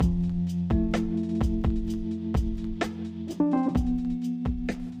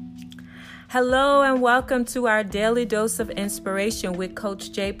Hello and welcome to our Daily Dose of Inspiration with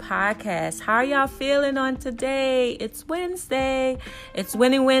Coach J podcast. How are y'all feeling on today? It's Wednesday. It's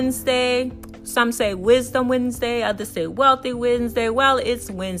Winning Wednesday. Some say Wisdom Wednesday. Others say Wealthy Wednesday. Well, it's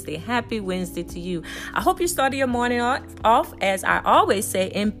Wednesday. Happy Wednesday to you. I hope you started your morning off, as I always say,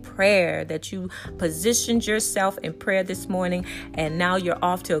 in prayer, that you positioned yourself in prayer this morning. And now you're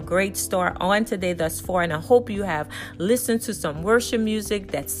off to a great start on today thus far. And I hope you have listened to some worship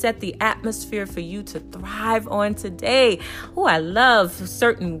music that set the atmosphere for you to thrive on today. Oh, I love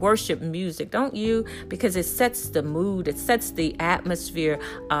certain worship music, don't you? Because it sets the mood, it sets the atmosphere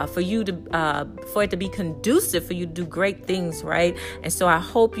for it to be conducive for you to do great things, right? And so I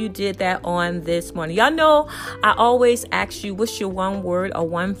hope you did that on this morning. Y'all know I always ask you, what's your one word or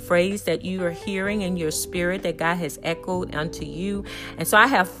one phrase that you are hearing in your spirit that God has echoed unto you? And so I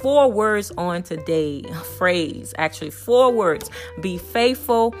have 4 words on today. Phrase, actually 4 words. Be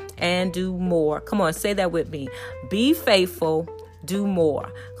faithful and do more. Come on, say that with me. Be faithful, do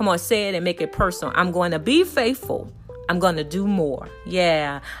more. Come on, say it and make it personal. I'm going to be faithful. I'm going to do more.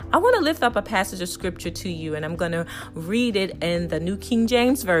 Yeah. I want to lift up a passage of scripture to you, and I'm going to read it in the New King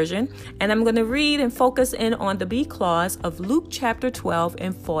James Version. And I'm going to read and focus in on the B clause of Luke chapter 12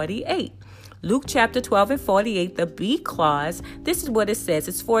 and 48. Luke chapter 12 and 48, the B clause. This is what it says.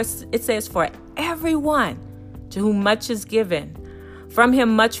 It says, for everyone to whom much is given, from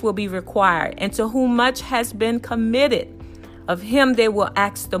him much will be required, and to whom much has been committed, of him they will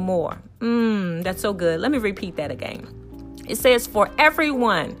ask the more. That's so good. Let me repeat that again. It says, for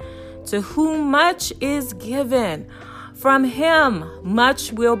everyone to whom much is given, from him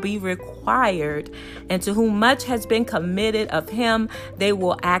much will be required, and to whom much has been committed, of him they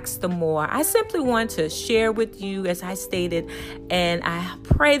will ask the more. I simply want to share with you, as I stated, and I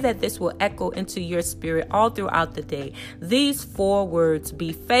pray that this will echo into your spirit all throughout the day. These 4 words: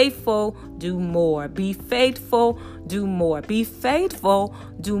 be faithful, do more. Be faithful, do more. Be faithful,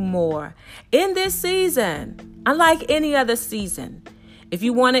 do more. In this season, unlike any other season, if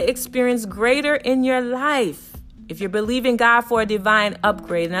you want to experience greater in your life, if you're believing God for a divine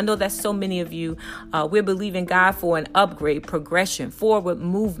upgrade, and I know that so many of you, we're believing God for an upgrade, progression, forward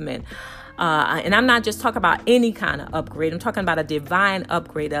movement. And I'm not just talking about any kind of upgrade. I'm talking about a divine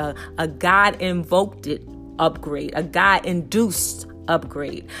upgrade, a God-invoked upgrade, a God-induced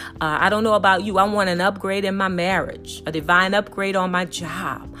upgrade. I don't know about you. I want an upgrade in my marriage, a divine upgrade on my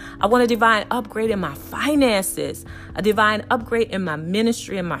job. I want a divine upgrade in my finances, a divine upgrade in my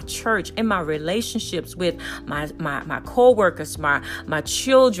ministry, in my church, in my relationships with my co-workers, my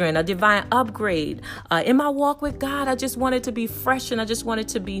children, a divine upgrade. In my walk with God, I just want it to be fresh and I just want it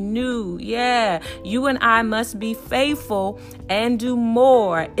to be new. Yeah, you and I must be faithful and do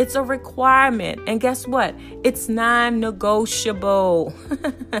more. It's a requirement. And guess what? It's non-negotiable.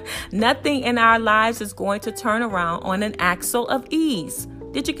 Nothing in our lives is going to turn around on an axle of ease.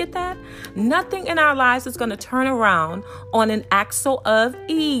 Did you get that? Nothing in our lives is going to turn around on an axle of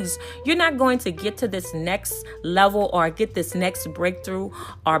ease. You're not going to get to this next level or get this next breakthrough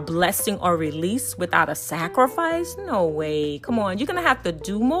or blessing or release without a sacrifice. No way. Come on. You're going to have to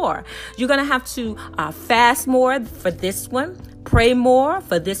do more. You're going to have to fast more for this one. Pray more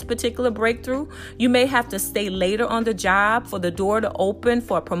for this particular breakthrough. You may have to stay later on the job for the door to open,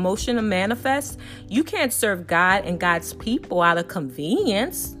 for a promotion to manifest. You can't serve God and God's people out of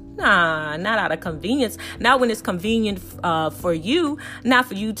convenience. Nah, not out of convenience. Not when it's convenient for you, not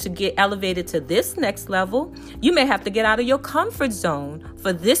for you to get elevated to this next level. You may have to get out of your comfort zone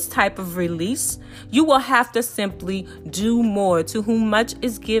for this type of release. You will have to simply do more. To whom much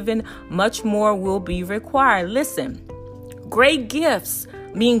is given, much more will be required. Listen. Great gifts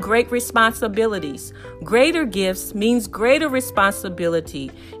mean great responsibilities. Greater gifts means greater responsibility.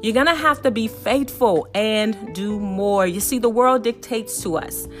 You're going to have to be faithful and do more. You see, the world dictates to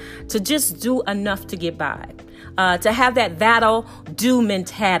us to just do enough to get by. To have that'll do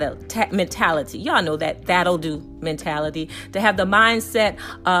mentality. Y'all know that'll do mentality. To have the mindset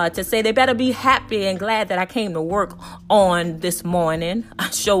to say they better be happy and glad that I came to work on this morning. I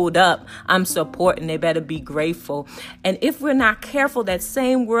showed up. I'm supporting. They better be grateful. And if we're not careful, that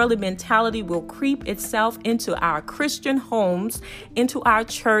same worldly mentality will creep itself into our Christian homes, into our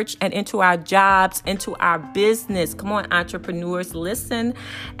church, and into our jobs, into our business. Come on, entrepreneurs, listen.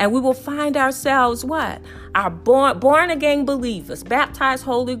 And we will find ourselves what? Our born again believers, baptized,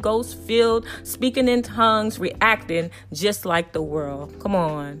 Holy Ghost filled, speaking in tongues, reacting just like the world. Come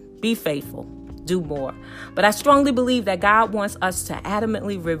on, be faithful. do more. But I strongly believe that God wants us to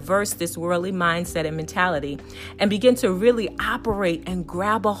adamantly reverse this worldly mindset and mentality and begin to really operate and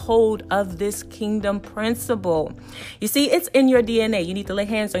grab a hold of this kingdom principle. You see, it's in your DNA. You need to lay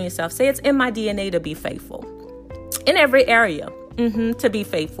hands on yourself. Say, it's in my DNA to be faithful in every area. To be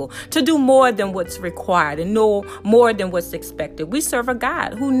faithful, to do more than what's required and know more than what's expected. We serve a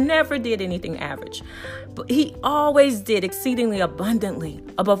God who never did anything average, but he always did exceedingly abundantly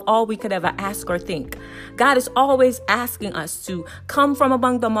above all we could ever ask or think. God is always asking us to come from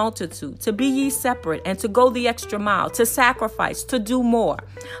among the multitude, to be ye separate, and to go the extra mile, to sacrifice, to do more.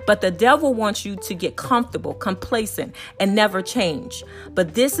 But the devil wants you to get comfortable, complacent, and never change.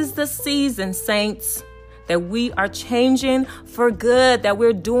 But this is the season, saints, that we are changing for good, that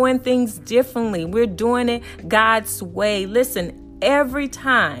we're doing things differently. We're doing it God's way. Listen, every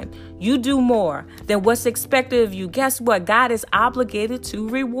time you do more than what's expected of you, guess what? God is obligated to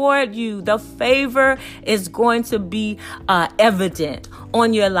reward you. The favor is going to be evident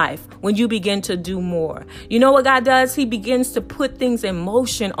on your life when you begin to do more. You know what God does? He begins to put things in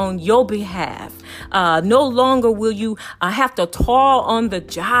motion on your behalf. No longer will you have to toil on the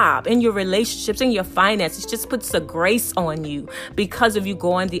job, in your relationships, in your finances. Just puts a grace on you because of you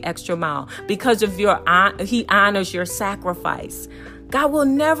going the extra mile, because of he honors your sacrifice. God will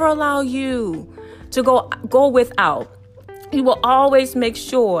never allow you to go without. He will always make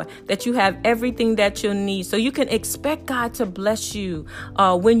sure that you have everything that you need. So you can expect God to bless you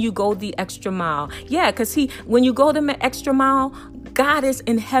when you go the extra mile. Yeah, because when you go the extra mile, God is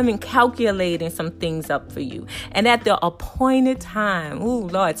in heaven calculating some things up for you. And at the appointed time, ooh,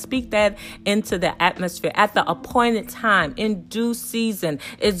 Lord, speak that into the atmosphere. At the appointed time, in due season,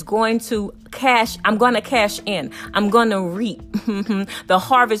 it's going to I'm going to cash in. I'm going to reap. The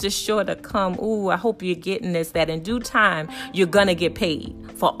harvest is sure to come. Ooh, I hope you're getting this, that in due time, you're going to get paid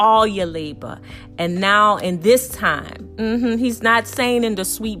for all your labor. And now in this time, he's not saying in the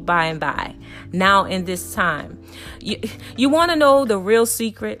sweet by and by. Now in this time, you want to know the real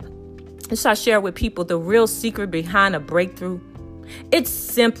secret? So I share with people the real secret behind a breakthrough. It's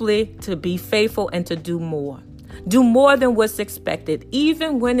simply to be faithful and to do more. Do more than what's expected,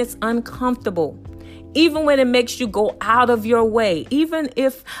 even when it's uncomfortable, even when it makes you go out of your way, even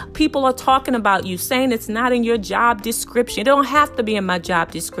if people are talking about you, saying it's not in your job description. It don't have to be in my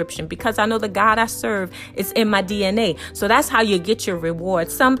job description because I know the God I serve is in my DNA. So that's how you get your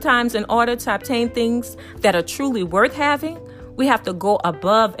reward. Sometimes in order to obtain things that are truly worth having, we have to go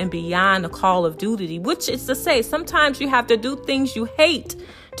above and beyond the call of duty, which is to say, sometimes you have to do things you hate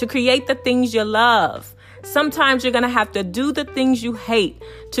to create the things you love. Sometimes you're going to have to do the things you hate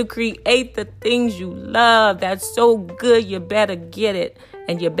to create the things you love. That's so good. You better get it.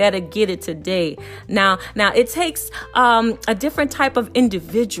 And you better get it today. Now it takes a different type of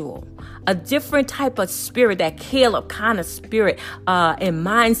individual, a different type of spirit, that Caleb kind of spirit and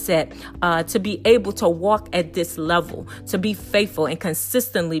mindset to be able to walk at this level, to be faithful and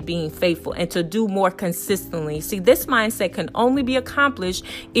consistently being faithful and to do more consistently. See, this mindset can only be accomplished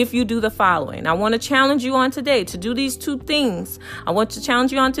if you do the following. I want to challenge you on today to do these two things. I want to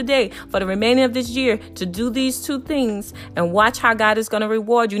challenge you on today for the remaining of this year to do these two things and watch how God is going to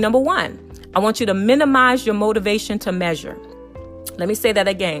reward you. Number one, I want you to minimize your motivation to measure. Let me say that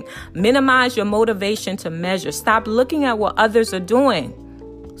again. Minimize your motivation to measure. Stop looking at what others are doing.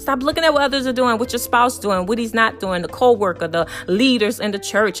 Stop looking at what others are doing, what your spouse doing, what he's not doing, the co-worker, the leaders in the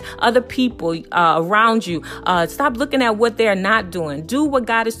church, other people around you. Stop looking at what they're not doing. Do what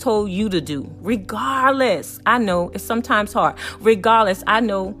God has told you to do. Regardless, I know it's sometimes hard. Regardless, I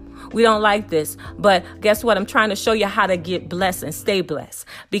know we don't like this, but guess what? I'm trying to show you how to get blessed and stay blessed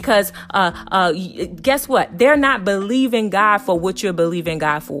because guess what? They're not believing God for what you're believing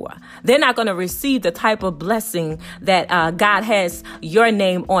God for. They're not going to receive the type of blessing that God has your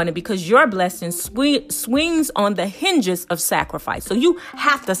name on it because your blessing swings on the hinges of sacrifice. So you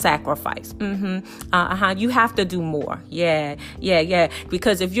have to sacrifice. You have to do more. Yeah.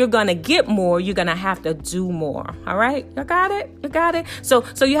 Because if you're going to get more, you're going to have to do more. All right. You got it. So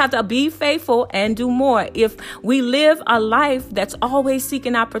you have to be faithful and do more. If we live a life that's always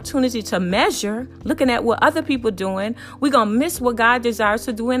seeking opportunity to measure, looking at what other people are doing, we're going to miss what God desires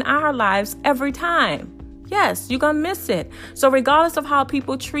to do in our lives every time. Yes, you're going to miss it. So regardless of how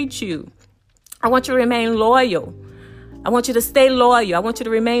people treat you, I want you to remain loyal. I want you to stay loyal. I want you to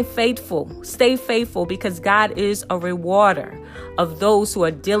remain faithful. Stay faithful, because God is a rewarder of those who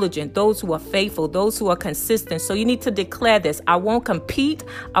are diligent, those who are faithful, those who are consistent. So you need to declare this. I won't compete,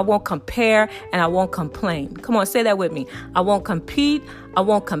 I won't compare, and I won't complain. Come on, say that with me. I won't compete, I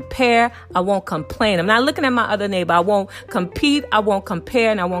won't compare, I won't complain. I'm not looking at my other neighbor. I won't compete, I won't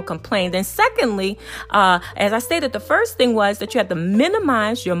compare, and I won't complain. Then secondly, as I stated, the first thing was that you have to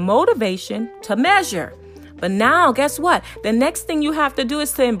minimize your motivation to measure. But now, guess what? The next thing you have to do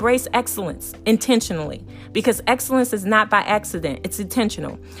is to embrace excellence intentionally, because excellence is not by accident. It's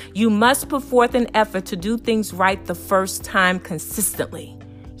intentional. You must put forth an effort to do things right the first time consistently.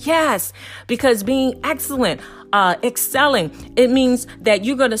 Yes, because being excellent, excelling, it means that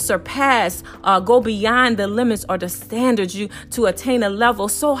you're going to surpass, go beyond the limits or the standards to attain a level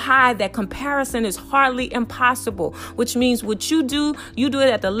so high that comparison is hardly impossible, which means what you do it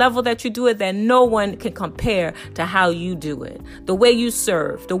at the level that you do it, that no one can compare to how you do it. The way you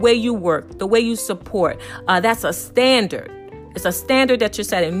serve, the way you work, the way you support, that's a standard. It's a standard that you're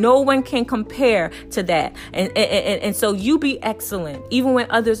setting. No one can compare to that. And so you be excellent, even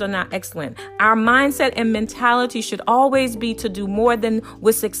when others are not excellent. Our mindset and mentality should always be to do more than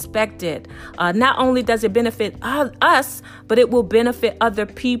what's expected. Not only does it benefit us, but it will benefit other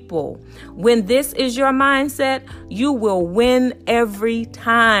people. When this is your mindset, you will win every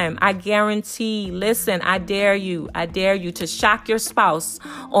time. I guarantee. Listen, I dare you to shock your spouse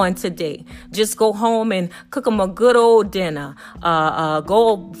on today. Just go home and cook them a good old dinner.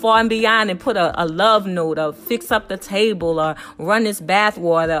 Go far and beyond and put a love note, or fix up the table, or run this bath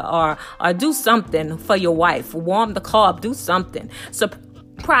water, or do something for your wife. Warm the car up, do something.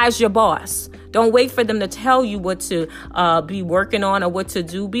 Surprise your boss. Don't wait for them to tell you what to be working on or what to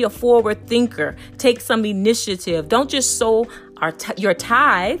do. Be a forward thinker. Take some initiative. Don't just sow your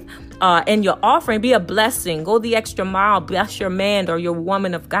tithe and your offering. Be a blessing. Go the extra mile. Bless your man or your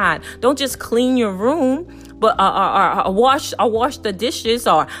woman of God. Don't just clean your room, but wash the dishes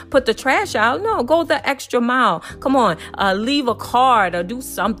or put the trash out. No, go the extra mile. Come on, leave a card or do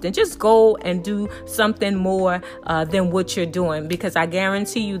something. Just go and do something more than what you're doing, because I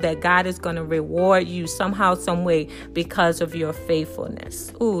guarantee you that God is going to reward you somehow, some way, because of your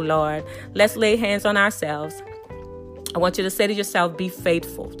faithfulness. Ooh, Lord, let's lay hands on ourselves. I want you to say to yourself, be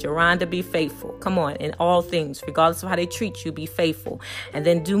faithful. Geronda, be faithful. Come on, in all things, regardless of how they treat you, be faithful. And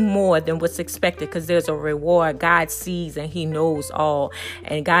then do more than what's expected, because there's a reward. God sees and he knows all.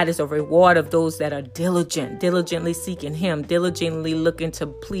 And God is a reward of those that are diligently seeking him, diligently looking to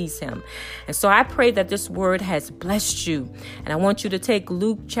please him. And so I pray that this word has blessed you. And I want you to take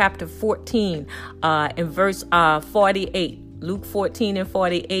Luke chapter 14 in verse 48. Luke 14 and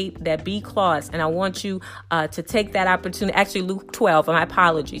 48, that B clause. And I want you to take that opportunity. Actually, Luke 12, my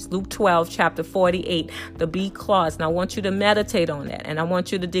apologies. Luke 12, chapter 48, the B clause. And I want you to meditate on that. And I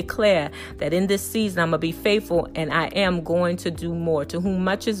want you to declare that in this season, I'm going to be faithful and I am going to do more. To whom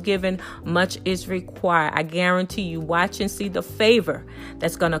much is given, much is required. I guarantee you, watch and see the favor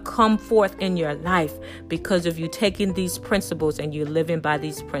that's going to come forth in your life because of you taking these principles and you living by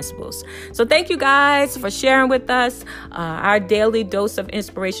these principles. So thank you guys for sharing with us our daily dose of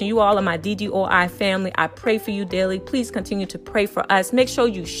inspiration. You all are my DDOI family. I pray for you daily. Please continue to pray for us. Make sure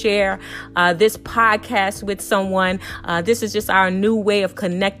you share this podcast with someone. This is just our new way of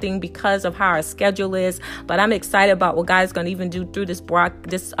connecting because of how our schedule is. But I'm excited about what God is going to even do through this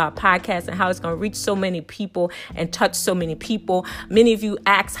podcast and how it's going to reach so many people and touch so many people. Many of you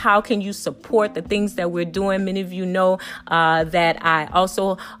ask, how can you support the things that we're doing? Many of you know that I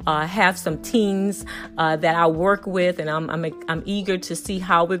also have some teens that I work with, and I'm eager to see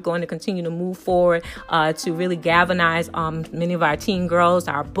how we're going to continue to move forward to really galvanize many of our teen girls.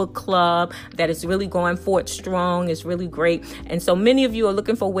 Our book club that is really going forward strong is really great. And so many of you are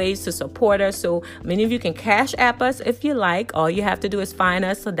looking for ways to support us. So many of you can Cash App us if you like. All you have to do is find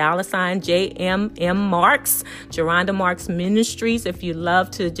us a $ JMM Marks, Geronda Marks Ministries. If you love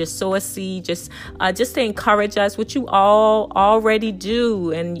to just sow a seed, just to encourage us, which you all already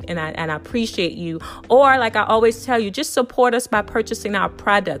do. And I appreciate you. Or like I always tell you, just support us by purchasing our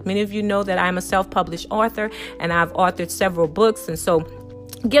product. Many of you know that I'm a self-published author and I've authored several books. And so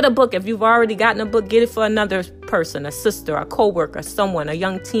get a book. If you've already gotten a book, get it for another person, a sister, a coworker, someone, a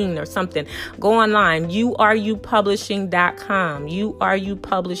young teen or something. Go online, youareYouPublishing.com,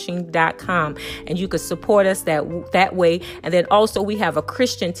 youareYouPublishing.com, and you can support us that way. And then also we have a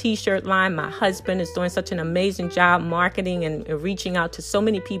Christian t-shirt line. My husband is doing such an amazing job marketing and reaching out to so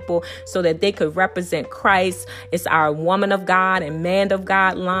many people so that they could represent Christ. It's our Woman of God and Man of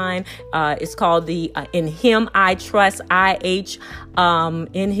God line. It's called the In Him I Trust, IH.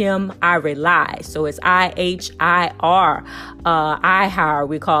 In him I rely. So it's IHIR, iHire,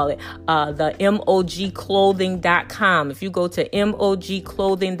 we call it, the MOGclothing.com. If you go to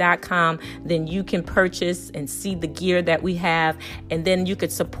MOGclothing.com, then you can purchase and see the gear that we have, and then you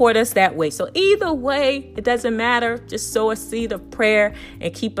could support us that way. So either way, it doesn't matter. Just sow a seed of prayer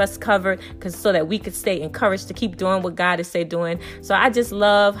and keep us covered, so that we could stay encouraged to keep doing what God is doing. So I just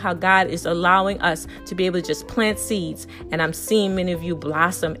love how God is allowing us to be able to just plant seeds, and I'm seeing many of you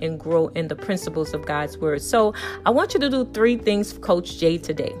blossom and grow in the principles of God's word. So I want you to do 3 things for Coach J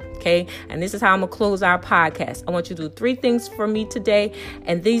today. Okay. And this is how I'm going to close our podcast. I want you to do 3 things for me today.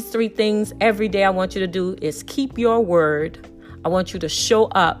 And these 3 things every day I want you to do is keep your word. I want you to show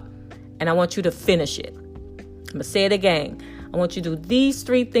up, and I want you to finish it. I'm going to say it again. I want you to do these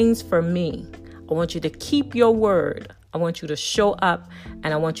 3 things for me. I want you to keep your word. I want you to show up,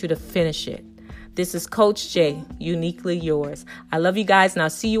 and I want you to finish it. This is Coach J, uniquely yours. I love you guys, and I'll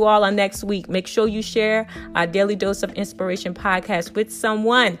see you all on next week. Make sure you share our Daily Dose of Inspiration podcast with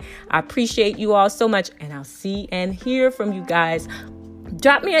someone. I appreciate you all so much, and I'll see and hear from you guys.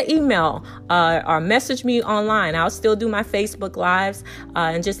 Drop me an email or message me online. I'll still do my Facebook Lives,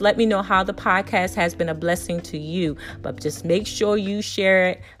 and just let me know how the podcast has been a blessing to you. But just make sure you share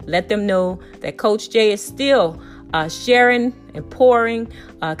it. Let them know that Coach J is still sharing and pouring,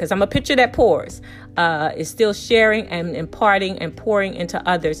 because I'm a picture that pours, is still sharing and imparting and pouring into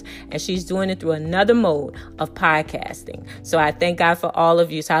others. And she's doing it through another mode of podcasting. So I thank God for all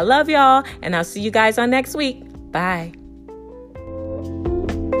of you. So I love y'all, and I'll see you guys on next week. Bye.